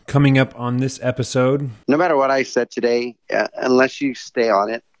Coming up on this episode. No matter what I said today, unless you stay on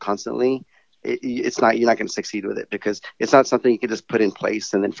it constantly, you're not going to succeed with it, because it's not something you can just put in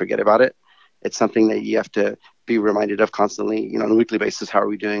place and then forget about it. It's something that you have to be reminded of constantly, on a weekly basis. How are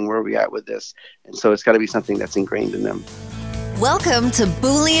we doing? Where are we at with this? And so it's got to be something that's ingrained in them. Welcome to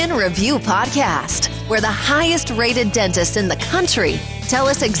Boolean Review Podcast, where the highest rated dentists in the country tell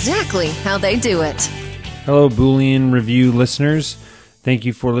us exactly how they do it. Hello, Boolean Review listeners. Thank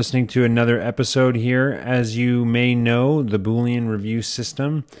you for listening to another episode here. As you may know, the Boolean Review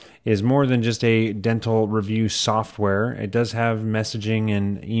system is more than just a dental review software. It does have messaging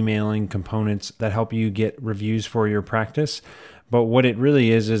and emailing components that help you get reviews for your practice. But what it really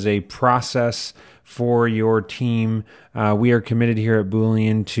is a process for your team. We are committed here at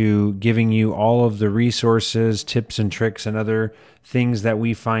Boolean to giving you all of the resources, tips and tricks, and other things that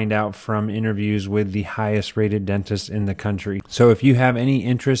we find out from interviews with the highest rated dentists in the country. So if you have any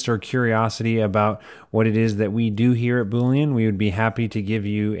interest or curiosity about what it is that we do here at Boolean, we would be happy to give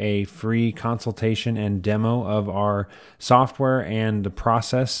you a free consultation and demo of our software and the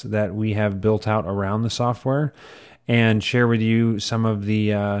process that we have built out around the software, and share with you some of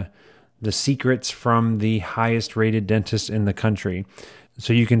the secrets from the highest rated dentists in the country.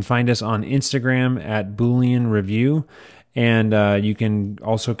 So you can find us on Instagram at Boolean Review, and you can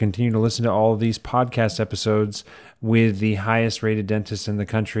also continue to listen to all of these podcast episodes with the highest rated dentists in the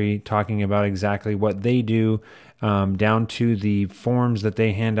country, talking about exactly what they do, down to the forms that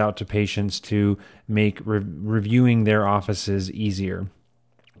they hand out to patients to make reviewing their offices easier.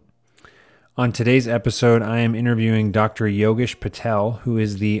 On today's episode, I am interviewing Dr. Yogesh Patel, who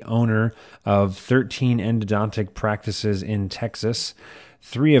is the owner of 13 endodontic practices in Texas,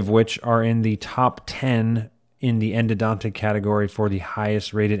 3 of which are in the top 10 in the endodontic category for the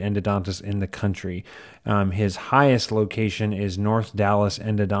highest rated endodontists in the country. His highest location is North Dallas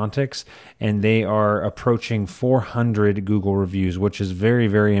Endodontics, and they are approaching 400 Google reviews, which is very,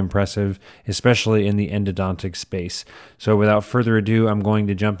 very impressive, especially in the endodontic space. So without further ado, I'm going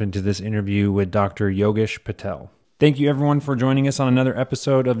to jump into this interview with Dr. Yogesh Patel. Thank you, everyone, for joining us on another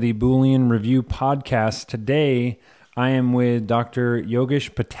episode of the Boolean Review Podcast. Today, I am with Dr.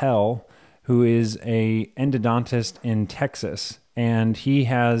 Yogesh Patel, who is a endodontist in Texas, and he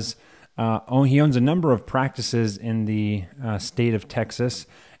has he owns a number of practices in the state of Texas.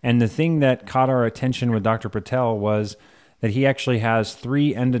 And the thing that caught our attention with Dr. Patel was that he actually has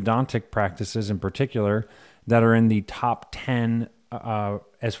 3 endodontic practices in particular that are in the top 10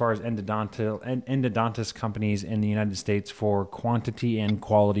 as far as endodontist companies in the United States for quantity and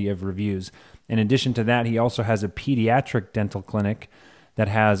quality of reviews. In addition to that, he also has a pediatric dental clinic that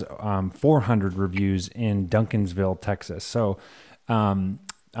has 400 reviews in Duncansville, Texas. So I'm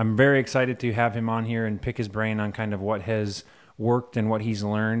very excited to have him on here and pick his brain on kind of what has worked and what he's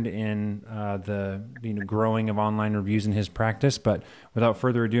learned in the growing of online reviews in his practice. But without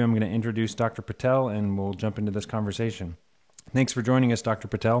further ado, I'm going to introduce Dr. Patel, and we'll jump into this conversation. Thanks for joining us, Dr.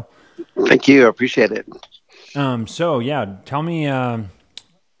 Patel. Thank you. I appreciate it. Tell me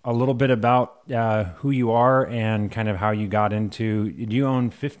a little bit about who you are and kind of how you got into. Do you own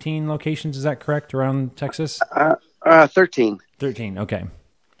 15 locations? Is that correct, around Texas? 13. 13. Okay.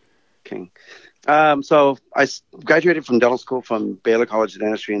 So I graduated from dental school from Baylor College of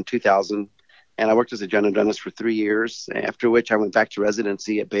Dentistry in 2000, and I worked as a general dentist for 3 years. After which I went back to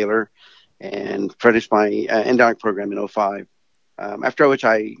residency at Baylor and finished my endodontic program in 2005. After which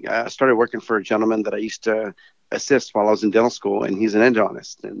I started working for a gentleman that I used to assist while I was in dental school, and he's an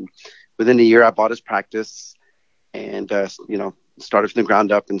endodontist. And within a year, I bought his practice and started from the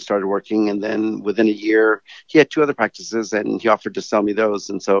ground up and started working. And then within a year, he had 2 other practices, and he offered to sell me those.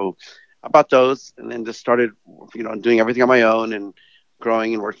 And so I bought those, and then just started, doing everything on my own and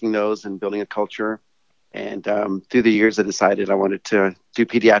growing and working those and building a culture. And through the years, I decided I wanted to do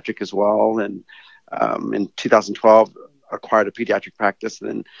pediatric as well. And in 2012, acquired a pediatric practice. And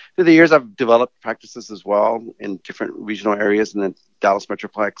then through the years, I've developed practices as well in different regional areas in the Dallas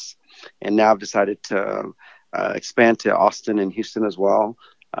Metroplex. And now I've decided to expand to Austin and Houston as well.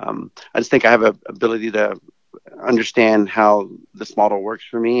 I just think I have an ability to understand how this model works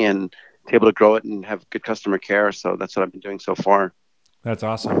for me and be able to grow it and have good customer care. So that's what I've been doing so far. That's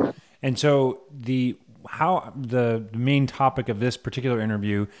awesome. And so the main topic of this particular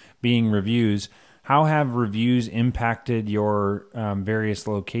interview being reviews, how have reviews impacted your various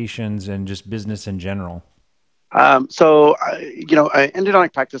locations and just business in general? So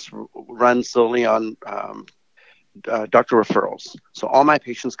endodontic practice runs solely on doctor referrals. So all my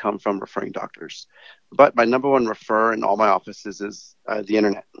patients come from referring doctors. But my number one referrer in all my offices is the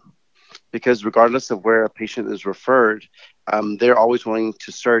internet. because regardless of where a patient is referred, they're always willing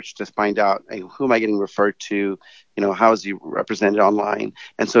to search to find out, hey, who am I getting referred to? How is he represented online?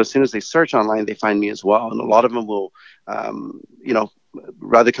 And so as soon as they search online, they find me as well. And a lot of them will,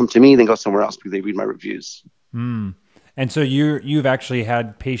 rather come to me than go somewhere else because they read my reviews. Mm. And so you've actually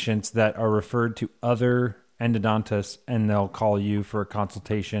had patients that are referred to other endodontists, and they'll call you for a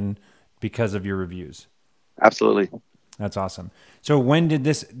consultation because of your reviews. Absolutely. That's awesome. So when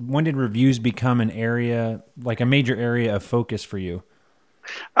did reviews become an area, like a major area of focus for you?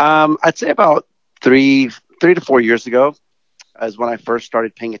 I'd say about 3 to 4 years ago is when I first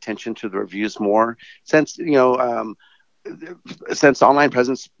started paying attention to the reviews more. Since online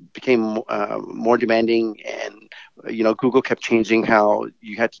presence became more demanding, and Google kept changing how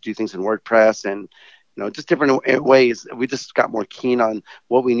you had to do things in WordPress, and just different ways, we just got more keen on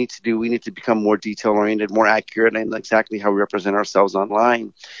what we need to do. We need to become more detail oriented, more accurate, and exactly how we represent ourselves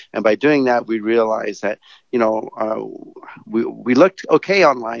online. And by doing that, we realized that we looked okay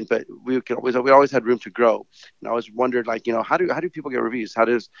online, but we always had room to grow. And I always wondered, like, how do people get reviews? Why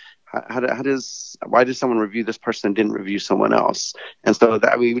does someone review this person and didn't review someone else? And so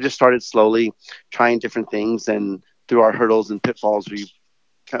that we just started slowly trying different things, and through our hurdles and pitfalls, we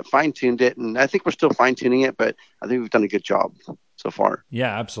kind of fine-tuned it, and I think we're still fine-tuning it, but I think we've done a good job so far.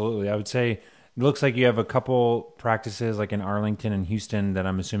 Yeah, absolutely. I would say it looks like you have a couple practices like in Arlington and Houston that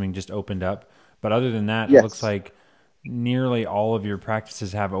I'm assuming just opened up. But other than that, it looks Yes. like nearly all of your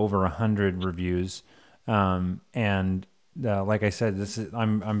practices have over 100 reviews. And like I said,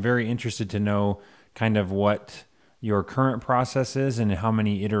 I'm very interested to know kind of what your current process is and how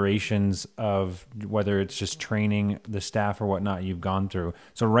many iterations of whether it's just training the staff or whatnot you've gone through.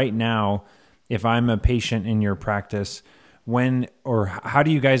 So right now, if I'm a patient in your practice, when or how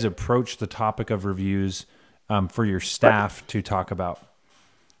do you guys approach the topic of reviews for your Right. staff to talk about?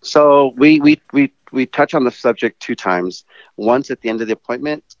 So we touch on the subject two times. Once at the end of the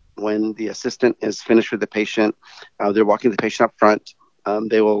appointment, when the assistant is finished with the patient, they're walking the patient up front.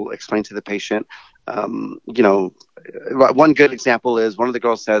 They will explain to the patient. One good example is one of the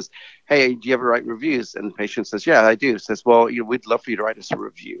girls says, "Hey, do you ever write reviews?" And the patient says, "Yeah, I do." Says, "Well, we'd love for you to write us a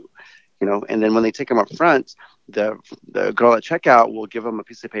review." And then when they take them up front, the girl at checkout will give them a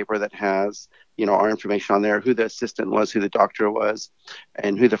piece of paper that has our information on there, who the assistant was, who the doctor was,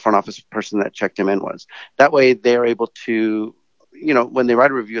 and who the front office person that checked him in was. That way they're able to, when they write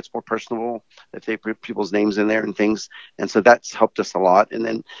a review, it's more personable if they put people's names in there and things. And so that's helped us a lot. And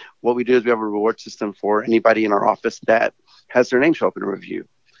then what we do is we have a reward system for anybody in our office that has their name show up in a review.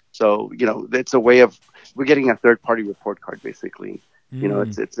 So, it's a way of, we're getting a third party report card basically.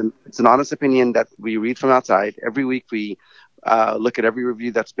 Mm. It's an honest opinion that we read from outside. Every week we look at every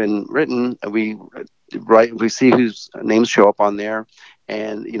review that's been written. We see whose names show up on there,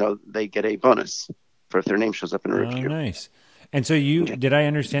 and they get a bonus for if their name shows up in a Oh, review. nice. And so did I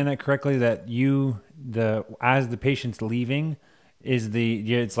understand that correctly that as the patient's leaving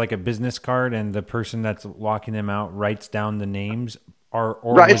it's like a business card and the person that's walking them out writes down the names, or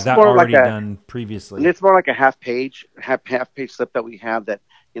Right. was It's that more like already a done previously? it's more like a half page slip that we have that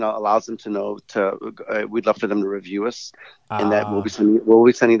allows them to know we'd love for them to review us, and that Ah, we'll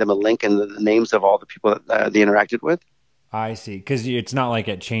be sending them a link and the names of all the people that they interacted with. I see. Because it's not like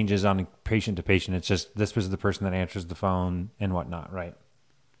it changes on patient to patient. It's just this was the person that answers the phone and whatnot, right?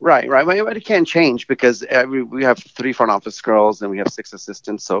 Right, right. But it can change because we have three front office girls and we have six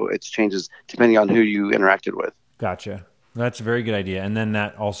assistants, so it changes depending on who you interacted with. Gotcha. That's a very good idea. And then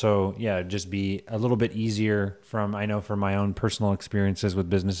that also, yeah, just be a little bit easier I know from my own personal experiences with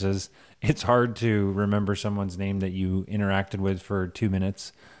businesses, it's hard to remember someone's name that you interacted with for 2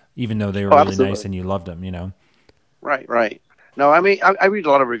 minutes, even though they were Oh, really nice absolutely. and you loved them. Right, right. No, I mean, I read a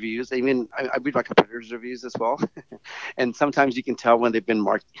lot of reviews. I read my competitors' reviews as well, and sometimes you can tell when they've been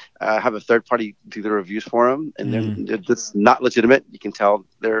marked, have a third party do the reviews for them, and Mm, they're just not legitimate. You can tell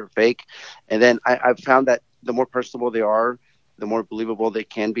they're fake. And then I've found that the more personable they are, the more believable they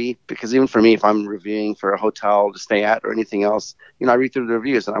can be. Because even for me, if I'm reviewing for a hotel to stay at or anything else, I read through the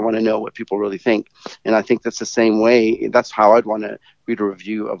reviews and I want to know what people really think. And I think that's the same way. That's how I'd want to read a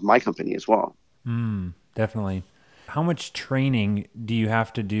review of my company as well. definitely. How much training do you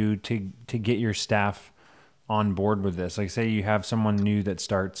have to do to get your staff on board with this? Like, say you have someone new that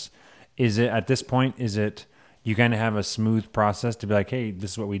starts, is it at this point, is it you kind of have a smooth process to be like, hey,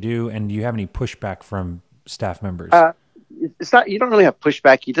 this is what we do? And do you have any pushback from staff members? Uh, it's not, you don't really have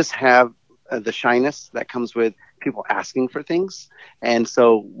pushback. You just have the shyness that comes with people asking for things. And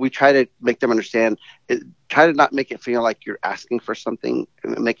so we try to make them understand, try to not make it feel like you're asking for something,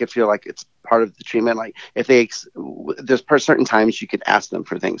 make it feel like it's part of the treatment. Like if there's certain times you could ask them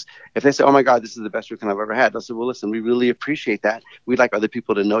for things. If they say, oh my God, this is the best root canal I've ever had, they'll say, well, listen, we really appreciate that. We'd like other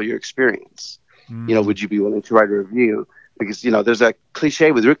people to know your experience. Would you be willing to write a review? Because, there's a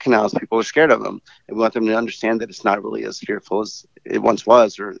cliche with root canals, people are scared of them. And we want them to understand that it's not really as fearful as it once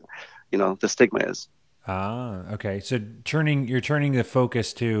was, or, the stigma is. Okay. So you're turning the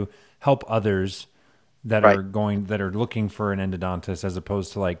focus to help others that Right. that are looking for an endodontist, as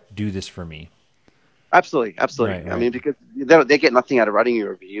opposed to like, do this for me. Absolutely. Right. I mean, because they get nothing out of writing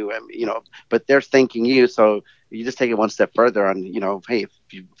your review, and, but they're thanking you. So you just take it one step further on, hey,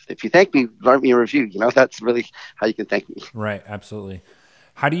 if you thank me, write me a review. That's really how you can thank me. Right. Absolutely.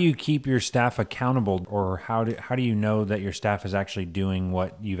 How do you keep your staff accountable, or how do you know that your staff is actually doing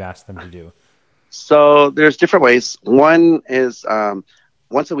what you've asked them to do? So there's different ways. One is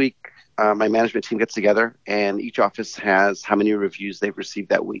once a week, my management team gets together, and each office has how many reviews they've received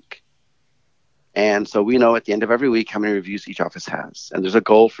that week. And so we know at the end of every week how many reviews each office has. And there's a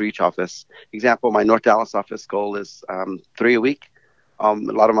goal for each office. Example, my North Dallas office goal is 3 a week. A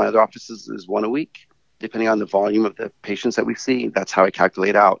lot of my other offices is 1 a week, depending on the volume of the patients that we see. That's how I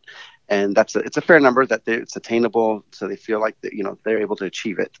calculate out. And it's a fair number, that it's attainable, so they feel like that, they're able to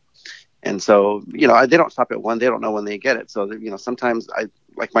achieve it. And so, they don't stop at 1. They don't know when they get it. So, sometimes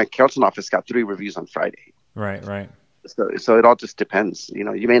like my Carrollton office got 3 reviews on Friday. Right. So it all just depends.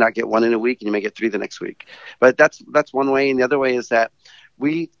 You may not get 1 in a week, and you may get 3 the next week. But that's one way. And the other way is that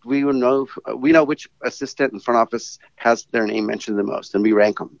we know which assistant in front office has their name mentioned the most, and we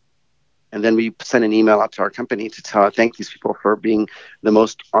rank them. And then we send an email out to our company to thank these people for being the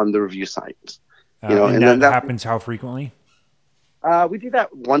most on the review site. And that happens how frequently? We do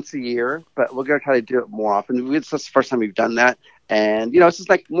that once a year, but we're going to try to do it more often. It's the first time we've done that. And, it's just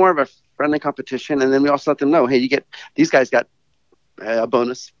like more of a friendly competition. And then we also let them know, hey, these guys got a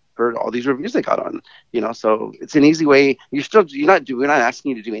bonus for all these reviews they got on, so it's an easy way. We're not asking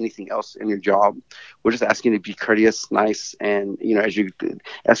you to do anything else in your job. We're just asking you to be courteous, nice. And, as you're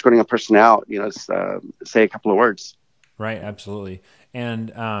escorting a person out, say a couple of words. Right. Absolutely.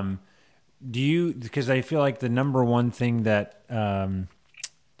 And, because I feel like the number one thing that,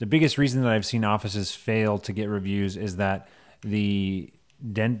 the biggest reason that I've seen offices fail to get reviews is that the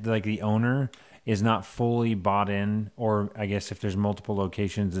owner is not fully bought in, or I guess if there's multiple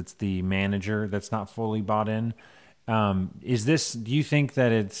locations, it's the manager that's not fully bought in. Do you think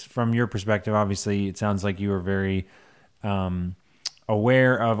that it's, from your perspective, obviously it sounds like you are very,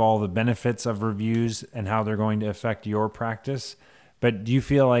 aware of all the benefits of reviews and how they're going to affect your practice. But do you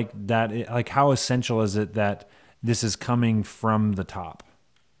feel like how essential is it that this is coming from the top?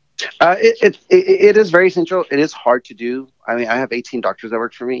 It is very essential. It is hard to do. I mean, I have 18 doctors that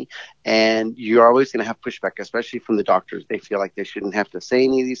work for me, and you're always going to have pushback, especially from the doctors. They feel like they shouldn't have to say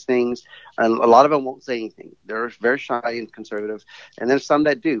any of these things, and a lot of them won't say anything. They're very shy and conservative, and there's some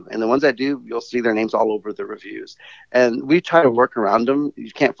that do. And the ones that do, you'll see their names all over the reviews. And we try to work around them.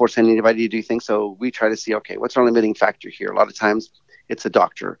 You can't force anybody to do things, so we try to see, okay, what's our limiting factor here? A lot of times it's a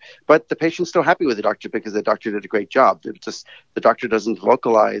doctor, but the patient's still happy with the doctor because the doctor did a great job. It's just the doctor doesn't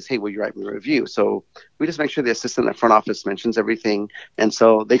vocalize, hey, will you write me a review? So we just make sure the assistant in the front office mentions everything, and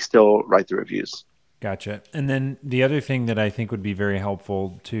so they still write the reviews. Gotcha. And then the other thing that I think would be very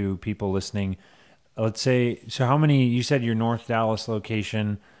helpful to people listening, let's say, so how many, you said your North Dallas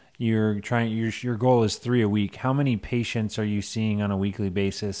location, your goal is 3 a week. How many patients are you seeing on a weekly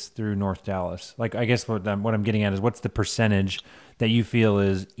basis through North Dallas? Like, I guess what I'm getting at is, what's the percentage that you feel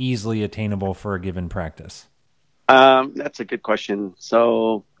is easily attainable for a given practice? That's a good question.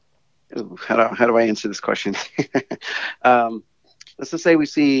 So how do I answer this question? Let's just say we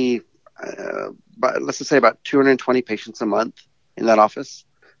see, let's just say about 220 patients a month in that office.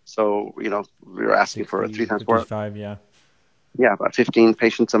 So, we're asking 60, for 3 times 4. 55, yeah. Yeah, about 15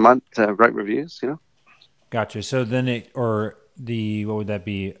 patients a month to write reviews, Gotcha. So then what would that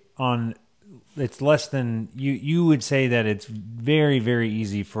be? It's less than, you would say that it's very, very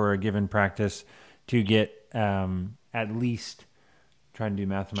easy for a given practice to get at least, trying to do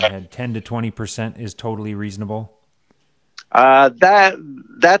math in my head, 10 to 20% is totally reasonable.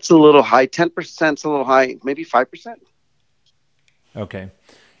 That's a little high. 10% is a little high. Maybe 5%. Okay.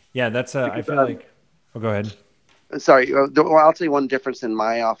 Yeah, I feel like, go ahead. Sorry. Well, I'll tell you one difference in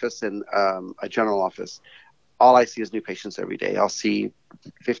my office and a general office. All I see is new patients every day. I'll see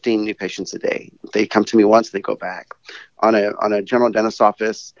 15 new patients a day. They come to me once, they go back. On a general dentist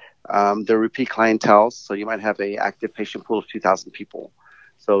office, they're repeat clientele, so you might have an active patient pool of 2,000 people.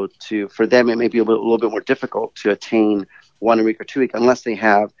 So for them, it may be a little bit more difficult to attain 1 week or 2 week unless they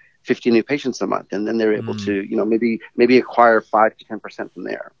have 50 new patients a month, and then they're able to, maybe acquire 5 to 10% from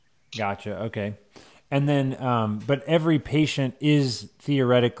there. Gotcha. Okay. And then, but every patient is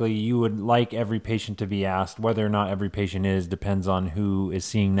theoretically, you would like every patient to be asked. Whether or not every patient is depends on who is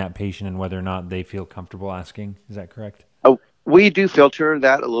seeing that patient and whether or not they feel comfortable asking. Is that correct? We do filter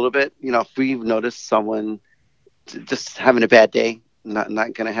that a little bit. If we've noticed someone just having a bad day, not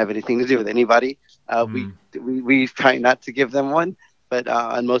going to have anything to do with anybody, we try not to give them one. But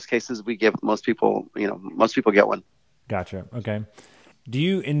in most cases, we give most people. Most people get one. Gotcha. Okay.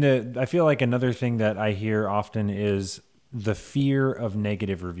 I feel like another thing that I hear often is the fear of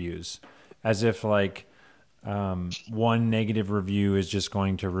negative reviews, as if like one negative review is just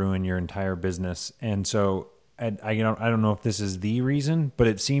going to ruin your entire business. And so I don't know if this is the reason, but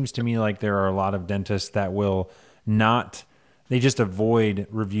it seems to me like there are a lot of dentists that will they just avoid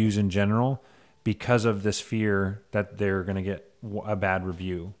reviews in general because of this fear that they're going to get a bad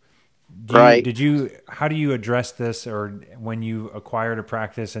review. Right. How do you address this, or when you acquired a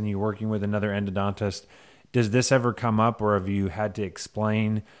practice and you're working with another endodontist, does this ever come up, or have you had to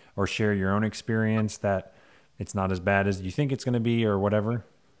explain or share your own experience that it's not as bad as you think it's going to be or whatever?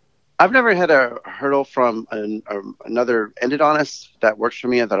 I've never had a hurdle from another endodontist that works for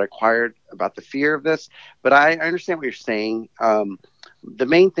me that I acquired about the fear of this, but I understand what you're saying. The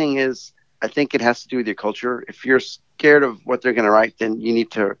main thing is, I think it has to do with your culture. If you're scared of what they're going to write, then you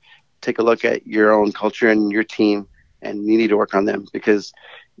need to take a look at your own culture and your team, and you need to work on them because,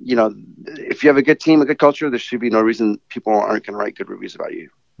 if you have a good team, a good culture, there should be no reason people aren't going to write good reviews about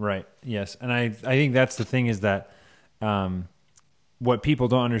you. Right. Yes. And I think that's the thing is that, what people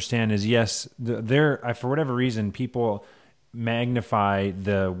don't understand is, yes, for whatever reason, people magnify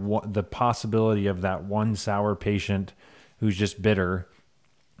the possibility of that one sour patient who's just bitter,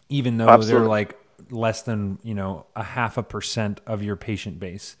 even though they're Absolutely. like less than, 0.5% of your patient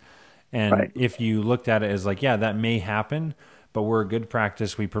base. And Right. if you looked at it as like, yeah, that may happen, but we're a good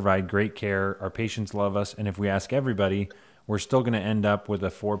practice. We provide great care. Our patients love us. And if we ask everybody, we're still going to end up with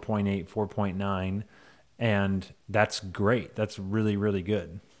a 4.8, 4.9. And that's great. That's really, really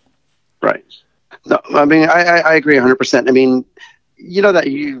good. Right. No, I mean, I agree 100%. I mean, that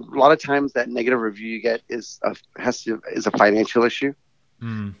a lot of times that negative review you get is a financial issue.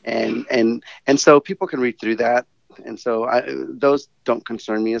 Mm. And so people can read through that. And so those don't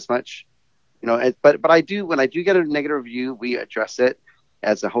concern me as much, but I do, when I do get a negative review, we address it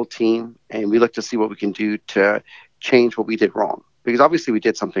as a whole team and we look to see what we can do to change what we did wrong. Because obviously we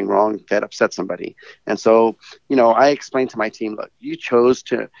did something wrong that upset somebody. And so, I explained to my team, look, you chose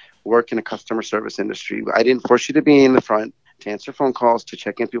to work in a customer service industry. I didn't force you to be in the front, to answer phone calls, to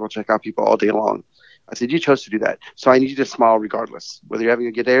check in people, check out people all day long. I said, you chose to do that. So I need you to smile regardless, whether you're having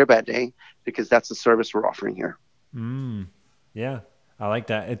a good day or a bad day, because that's the service we're offering here. Yeah, I like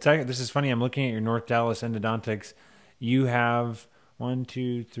that. This is funny. I'm looking at your North Dallas Endodontics. You have 1,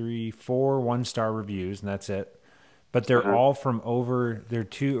 2, 3, 4 1-star reviews, and that's it. But they're all from they're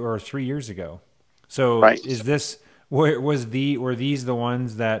 2 or 3 years ago. So Right. were these the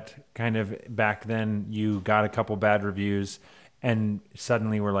ones that kind of back then you got a couple bad reviews and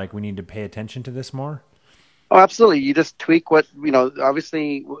suddenly we're like, we need to pay attention to this more? Oh, absolutely. You just tweak what,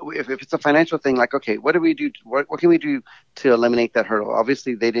 obviously, if it's a financial thing, like, okay, what do we do? What can we do to eliminate that hurdle?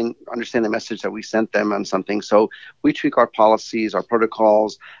 Obviously, they didn't understand the message that we sent them on something. So we tweak our policies, our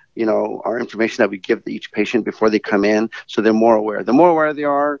protocols, our information that we give to each patient before they come in. So they're more aware. The more aware they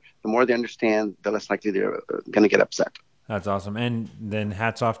are, the more they understand, the less likely they're going to get upset. That's awesome. And then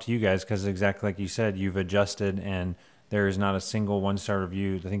hats off to you guys, because exactly like you said, you've adjusted and there is not a single 1-star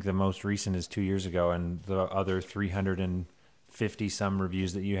review. I think the most recent is 2 years ago, and the other 350 some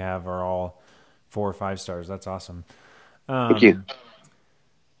reviews that you have are all 4 or 5 stars. That's awesome. Thank you.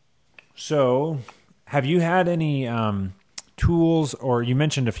 So have you had any tools, or you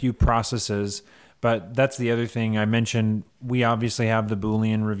mentioned a few processes, but that's the other thing I mentioned. We obviously have the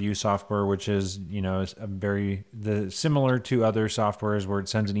Boolean review software, which is, is similar to other softwares where it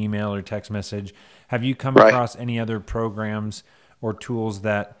sends an email or text message. Have you come across any other programs or tools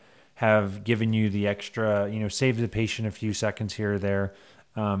that have given you the extra, save the patient a few seconds here or there,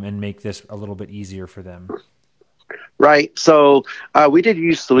 and make this a little bit easier for them? Right. So we did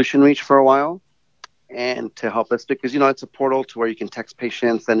use Solution Reach for a while, and to help us because, it's a portal to where you can text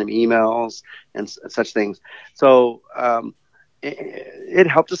patients, send them emails and such things. So it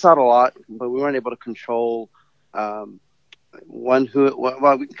helped us out a lot, but we weren't able to control we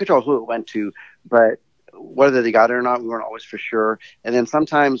can control who it went to, but whether they got it or not, we weren't always for sure. And then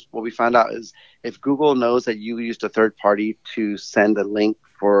sometimes what we found out is if Google knows that you used a third party to send a link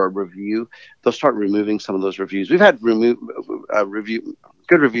for a review, they'll start removing some of those reviews. We've had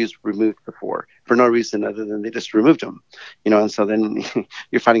good reviews removed before for no reason other than they just removed them, and so then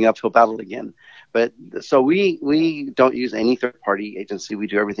you're fighting an uphill battle again. But so we don't use any third party agency. We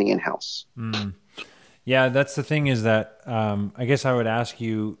do everything in house. Yeah, that's the thing is that I guess I would ask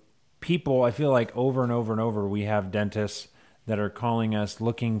you, people, I feel like over and over and over, we have dentists that are calling us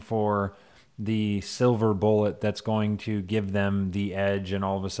looking for the silver bullet that's going to give them the edge, and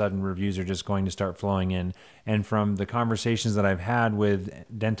all of a sudden reviews are just going to start flowing in. And from the conversations that I've had with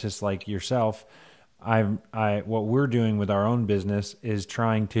dentists like yourself, what we're doing with our own business is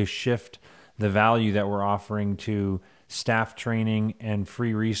trying to shift the value that we're offering to staff training and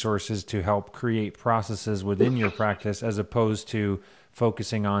free resources to help create processes within your practice, as opposed to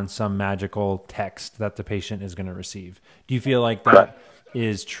focusing on some magical text that the patient is going to receive. Do you feel like that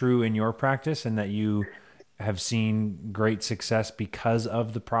is true in your practice, and that you have seen great success because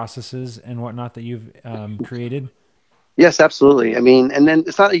of the processes and whatnot that you've created? Yes, absolutely. I mean, and then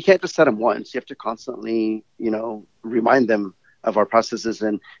it's not, you can't just set them once. You have to constantly, remind them of our processes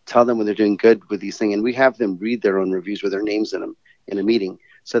and tell them when they're doing good with these things. And we have them read their own reviews with their names in them in a meeting,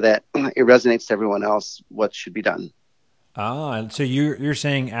 so that it resonates to everyone else what should be done. So you're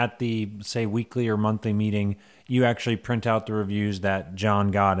saying at the, say, weekly or monthly meeting, you actually print out the reviews that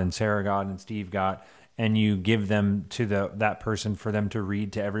John got and Sarah got and Steve got, and you give them to that person for them to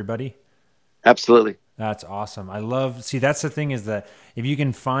read to everybody? Absolutely. That's awesome. That's the thing, is that if you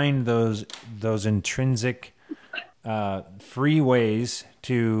can find those intrinsic free ways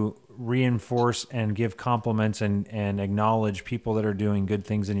to reinforce and give compliments and acknowledge people that are doing good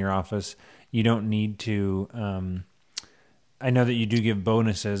things in your office, you don't need to, I know that you do give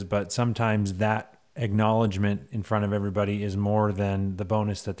bonuses, but sometimes that acknowledgement in front of everybody is more than the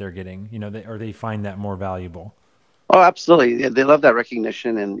bonus that they're getting, they find that more valuable. Oh, absolutely. They love that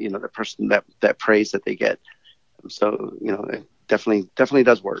recognition and, the person that praise that they get. So, it definitely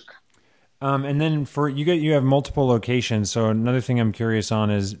does work. And then you have multiple locations. So another thing I'm curious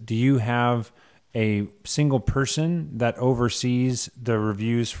on is, do you have a single person that oversees the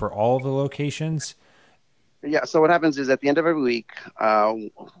reviews for all the locations? Yeah. So what happens is, at the end of every week,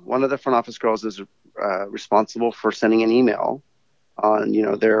 one of the front office girls is responsible for sending an email on,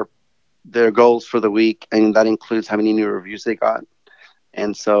 their goals for the week, and that includes how many new reviews they got.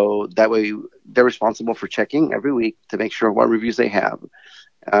 And so that way they're responsible for checking every week to make sure what reviews they have.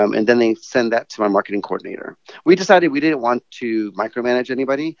 And then they send that to my marketing coordinator. We decided we didn't want to micromanage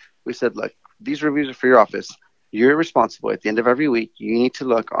anybody. We said, look, these reviews are for your office. You're responsible. At the end of every week, you need to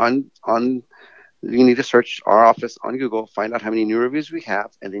look you need to search our office on Google, find out how many new reviews we have,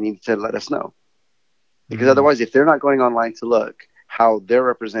 and they need to let us know. Because otherwise, if they're not going online to look how they're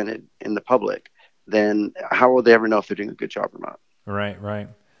represented in the public, then how will they ever know if they're doing a good job or not? Right.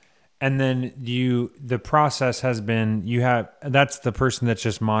 And then the process has been, that's the person that's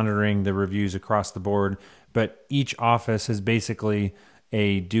just monitoring the reviews across the board, but each office is basically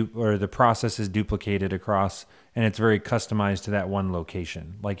the process is duplicated across, and it's very customized to that one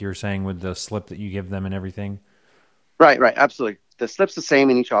location, like you're saying with the slip that you give them and everything. Right, absolutely. The slip's the same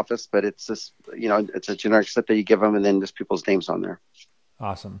in each office, but it's just, it's a generic slip that you give them, and then just people's names on there.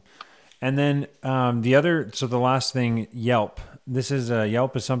 Awesome. And then the last thing, Yelp.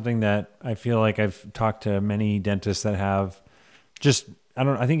 Yelp is something that I feel like I've talked to many dentists that have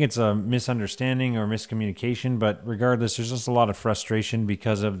I think it's a misunderstanding or miscommunication, but regardless, there's just a lot of frustration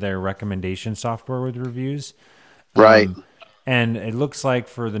because of their recommendation software with reviews. Right. And it looks like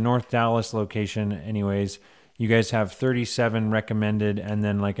for the North Dallas location anyways, you guys have 37 recommended and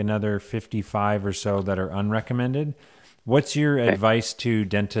then like another 55 or so that are unrecommended. What's your advice to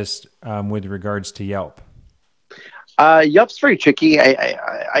dentists with regards to Yelp? Yelp's very tricky.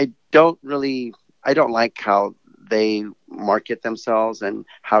 I don't like how they market themselves and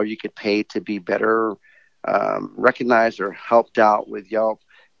how you could pay to be better recognized or helped out with Yelp.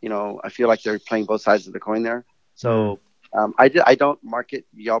 I feel like they're playing both sides of the coin there. So I don't market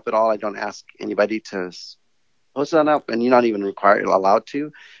Yelp at all. I don't ask anybody to post that up, and you're not even allowed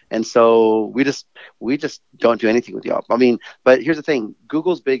to. And so we just don't do anything with Yelp. I mean, but here's the thing: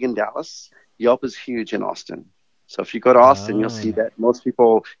 Google's big in Dallas. Yelp is huge in Austin. So if you go to Austin, you'll see that most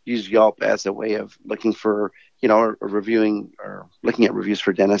people use Yelp as a way of looking for, or reviewing or looking at reviews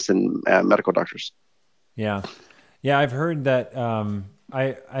for dentists and medical doctors. Yeah, I've heard that.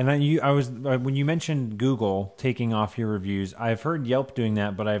 When you mentioned Google taking off your reviews, I've heard Yelp doing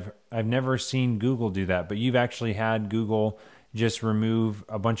that, but I've never seen Google do that. But you've actually had Google just remove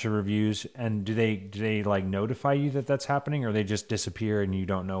a bunch of reviews? And do they like notify you that that's happening, or they just disappear and you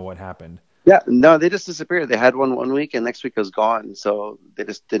don't know what happened? Yeah, no, they just disappeared. They had one week, and next week it was gone. So they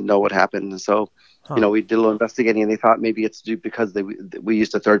just didn't know what happened. And so, Huh. we did a little investigating, and they thought maybe it's due because we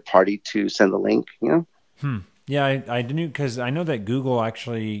used a third party to send the link. Yeah, I didn't, because I know that Google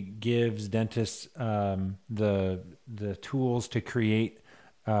actually gives dentists the tools to create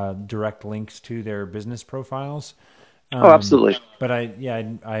direct links to their business profiles. Oh, absolutely. But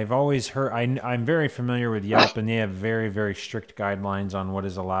I've always heard, I'm very familiar with Yelp, and they have very, very strict guidelines on what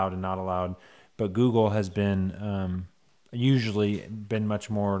is allowed and not allowed. But Google has been usually been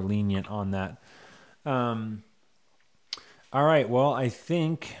much more lenient on that. All right. Well, I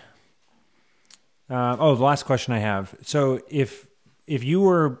think. The last question I have. So if you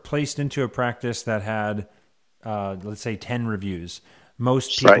were placed into a practice that had, let's say, 10 reviews,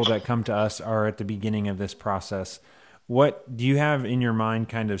 most people Right. that come to us are at the beginning of this process. What do you have in your mind,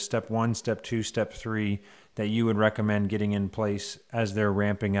 kind of step 1, step 2, step 3, that you would recommend getting in place as they're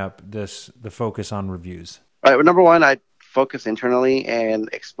ramping up the focus on reviews? All right. Well, number one, I'd focus internally and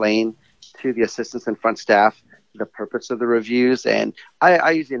explain to the assistants and front staff the purpose of the reviews. And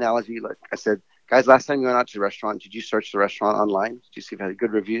I use the analogy, like I said, guys, last time you went out to a restaurant, did you search the restaurant online? Did you see if it had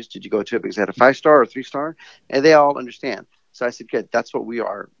good reviews? Did you go to it because it had a 5-star or 3-star? And they all understand. So I said, good, that's what we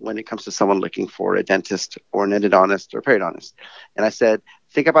are when it comes to someone looking for a dentist or an endodontist or a periodontist. And I said,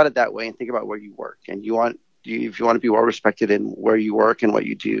 think about it that way and think about where you work. And if you want to be well respected in where you work and what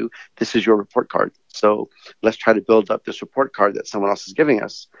you do, this is your report card. So let's try to build up this report card that someone else is giving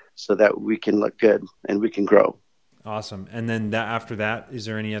us so that we can look good and we can grow. Awesome. And then after that, is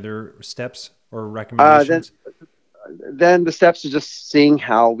there any other steps or Then recommendations? then the steps are just seeing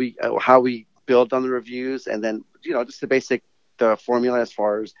how we build on the reviews, and then just the formula as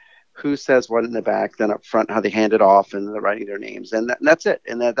far as who says what in the back, then up front how they hand it off, and they're writing their names, and that's it.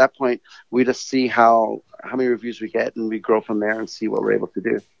 And at that point, we just see how many reviews we get, and we grow from there and see what we're able to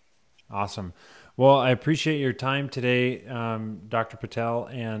do. Awesome. Well, I appreciate your time today, Dr. Patel.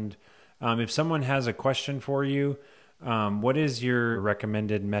 And if someone has a question for you, what is your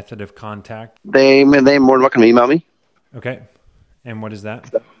recommended method of contact? They more than welcome to email me. Okay. And what is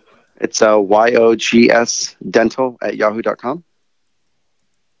that? It's yogsdental@yahoo.com.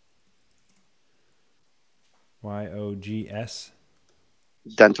 YOGS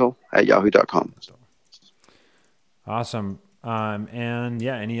dental@yahoo.com. Awesome. And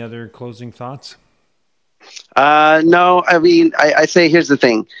yeah, any other closing thoughts? No, I mean, I say here's the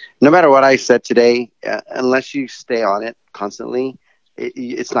thing. No matter what I said today, unless you stay on it constantly,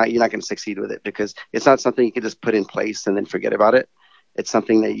 you're not going to succeed with it, because it's not something you can just put in place and then forget about it. It's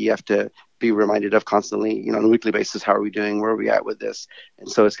something that you have to be reminded of constantly, on a weekly basis. How are we doing? Where are we at with this? And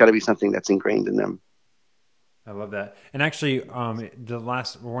so it's got to be something that's ingrained in them. I love that. And actually, the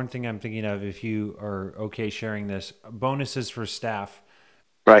last one thing I'm thinking of, if you are okay sharing this, bonuses for staff.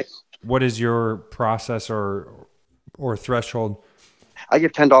 Right. What is your process or threshold? I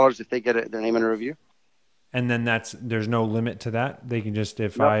give $10 if they get their name in a review. And then there's no limit to that. They can just,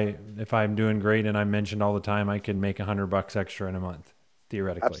 if Nope. I'm doing great and I'm mentioned all the time, I could make $100 extra in a month,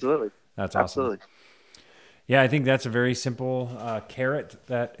 theoretically. Absolutely. That's awesome. Absolutely. Yeah, I think that's a very simple carrot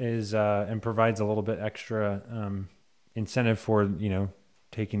that is and provides a little bit extra incentive for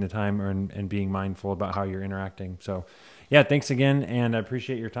taking the time and being mindful about how you're interacting. So, yeah, thanks again, and I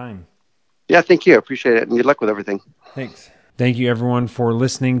appreciate your time. Yeah, thank you. I appreciate it, and good luck with everything. Thanks. Thank you, everyone, for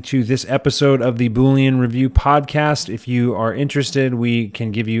listening to this episode of the Boolean Review Podcast. If you are interested, we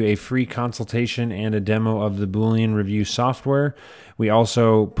can give you a free consultation and a demo of the Boolean Review software. We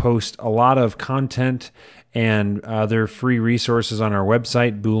also post a lot of content and other free resources on our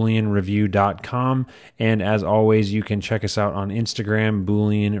website, booleanreview.com. And as always, you can check us out on Instagram,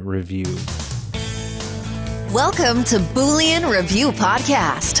 Boolean Review. Welcome to Boolean Review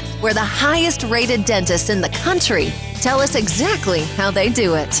Podcast, where the highest rated dentists in the country tell us exactly how they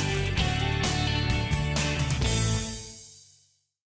do it.